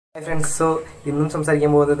Hi friends, so ഇന്നും സംസാരിക്കാൻ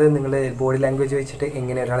പോകുന്നത് നിങ്ങൾ ബോഡി ലാംഗ്വേജ് വെച്ചിട്ട്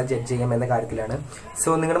എങ്ങനെ ഒരാളെ ജഡ്ജ് ചെയ്യാം എന്ന കാര്യത്തിലാണ്. സോ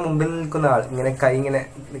നിങ്ങളുടെ മുമ്പിൽ നിൽക്കുന്ന ആൾ ഇങ്ങനെ കൈ ഇങ്ങനെ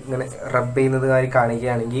റബ്ബ് ചെയ്യുന്നതായി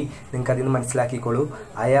കാണുകയാണെങ്കിൽ നിങ്ങൾക്ക് അതിൽ നിന്ന് മനസ്സിലാക്കിക്കോളൂ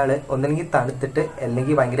അയാൾ ഒന്നെങ്കിൽ തണുത്തിട്ട്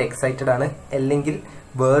അല്ലെങ്കിൽ ഭയങ്കര എക്സൈറ്റഡ് ആണ്, അല്ലെങ്കിൽ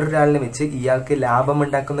വേറൊരാളിനെ വെച്ച് ഇയാൾക്ക്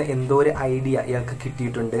ലാഭമുണ്ടാക്കുന്ന എന്തോ ഒരു ഐഡിയ ഇയാൾക്ക്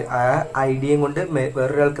കിട്ടിയിട്ടുണ്ട്. ആ ഐഡിയയും കൊണ്ട്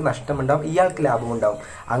വേറൊരാൾക്ക് നഷ്ടമുണ്ടാവും, ഇയാൾക്ക് ലാഭമുണ്ടാവും.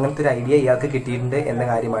 അങ്ങനത്തെ ഒരു ഐഡിയ ഇയാൾക്ക് കിട്ടിയിട്ടുണ്ട് എന്ന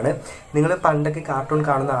കാര്യമാണ്. നിങ്ങൾ പണ്ടൊക്കെ കാർട്ടൂൺ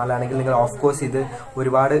കാണുന്ന ആളാണെങ്കിൽ നിങ്ങൾ ഓഫ് കോഴ്സ് ഇത്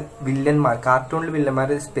ഒരുപാട് വില്ലന്മാർ, കാർട്ടൂണിൽ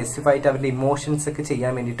വില്ലന്മാർ സ്പെസിഫൈ ആയിട്ട് അവരുടെ ഇമോഷൻസ് ഒക്കെ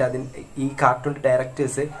ചെയ്യാൻ വേണ്ടിയിട്ട് ഈ കാർട്ടൂൺ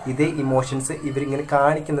ഡയറക്ടേഴ്സ് ഇതേ ഇമോഷൻസ് ഇവരിങ്ങനെ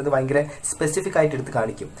കാണിക്കുന്നത് ഭയങ്കര സ്പെസിഫിക് ആയിട്ട് എടുത്ത്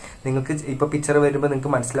കാണിക്കും. നിങ്ങൾക്ക് ഇപ്പോൾ പിക്ചർ വരുമ്പോൾ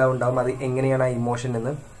നിങ്ങൾക്ക് മനസ്സിലാവുണ്ടാവും അത് എങ്ങനെയാണ് ആ ഇമോഷൻ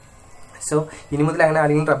എന്ന്. സോ ഇനി മുതൽ അങ്ങനെ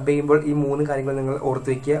ആരെങ്കിലും റബ്ബ് ചെയ്യുമ്പോൾ ഈ മൂന്ന് കാര്യങ്ങൾ നിങ്ങൾ ഓർത്ത്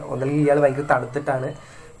വയ്ക്കുക. ഒന്നെങ്കിൽ ഇയാൾ ഭയങ്കര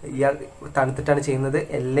തണുത്തിട്ടാണ് ചെയ്യുന്നത്,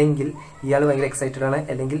 അല്ലെങ്കിൽ ഇയാൾ ഭയങ്കര എക്സൈറ്റഡ് ആണ്,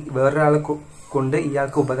 അല്ലെങ്കിൽ വേറൊരാളെ കൊണ്ട്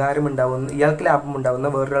ഇയാൾക്ക് ഉപകാരം ഉണ്ടാവുന്ന, ഇയാൾക്ക് ലാഭം ഉണ്ടാവുന്ന,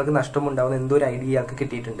 വേറൊരാൾക്ക് നഷ്ടം ഉണ്ടാവുന്ന എന്തോ ഒരു ഐഡിയ ഇയാൾക്ക്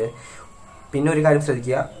കിട്ടിയിട്ടുണ്ട്. പിന്നെ ഒരു കാര്യം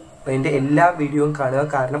ശ്രദ്ധിക്കുക, എൻ്റെ എല്ലാ വീഡിയോയും കാണുക.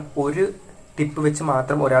 കാരണം ഒരു ടിപ്പ് വെച്ച്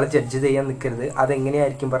മാത്രം ഒരാളെ ജഡ്ജ് ചെയ്യാൻ നിൽക്കരുത്.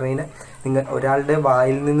 അതെങ്ങനെയായിരിക്കും പറഞ്ഞു കഴിഞ്ഞാൽ നിങ്ങൾ ഒരാളുടെ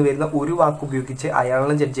വായിൽ നിന്ന് വരുന്ന ഒരു വാക്ക് ഉപയോഗിച്ച്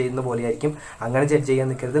അയാളെ ജഡ്ജ് ചെയ്യുന്ന പോലെയായിരിക്കും. അങ്ങനെ ജഡ്ജ് ചെയ്യാൻ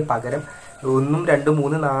നിൽക്കരുത്. പകരം 1, 2,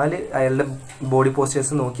 3, 4 അയാളുടെ ബോഡി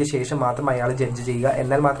പോസ്റ്റേഴ്സ് നോക്കിയ ശേഷം മാത്രം അയാൾ ജഡ്ജ് ചെയ്യുക.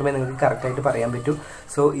 എന്നാൽ മാത്രമേ നിങ്ങൾക്ക് കറക്റ്റായിട്ട് പറയാൻ പറ്റൂ.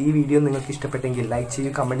 സോ ഈ വീഡിയോ നിങ്ങൾക്ക് ഇഷ്ടപ്പെട്ടെങ്കിൽ ലൈക്ക്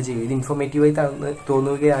ചെയ്യൂ, കമൻറ്റ് ചെയ്യൂ. ഇത് ഇൻഫോർമേറ്റീവായി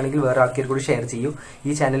തോന്നുകയാണെങ്കിൽ വേറെ ആൾക്കാർ കൂടി ഷെയർ ചെയ്യൂ.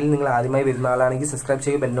 ഈ ചാനലിൽ നിങ്ങൾ ആദ്യമായി വരുന്ന ആളാണെങ്കിൽ സബ്സ്ക്രൈബ്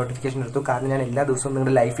ചെയ്യൂ, ബെൽ നോട്ടിഫിക്കേഷൻ എടുത്തു. കാരണം ഞാൻ എല്ലാ ദിവസവും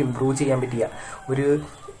നിങ്ങളുടെ ലൈഫ് ഇമ്പ്രൂവ് ചെയ്യാൻ പറ്റിയ ഒരു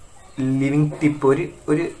ലിവിങ് ടിപ്പ്,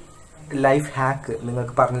 ഒരു ലൈഫ് ഹാക്ക്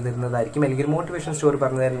നിങ്ങൾക്ക് പറഞ്ഞു തരുന്നതായിരിക്കും, അല്ലെങ്കിൽ ഒരു മോട്ടിവേഷൻ സ്റ്റോറി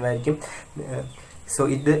പറഞ്ഞു തരുന്നതായിരിക്കും. സോ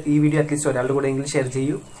ഈ വീഡിയോ അറ്റ്ലീസ്റ്റ് ഒരാളുടെ കൂടെ എങ്കിലും ഷെയർ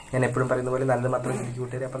ചെയ്യൂ. ഞാൻ എപ്പോഴും പറയുന്ന പോലെ നല്ലത് മാത്രമേ എനിക്ക്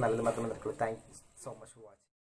കൂട്ടുകാരെ, അപ്പോൾ നല്ലത് മാത്രമേ നടക്കുള്ളൂ. Thank you so much.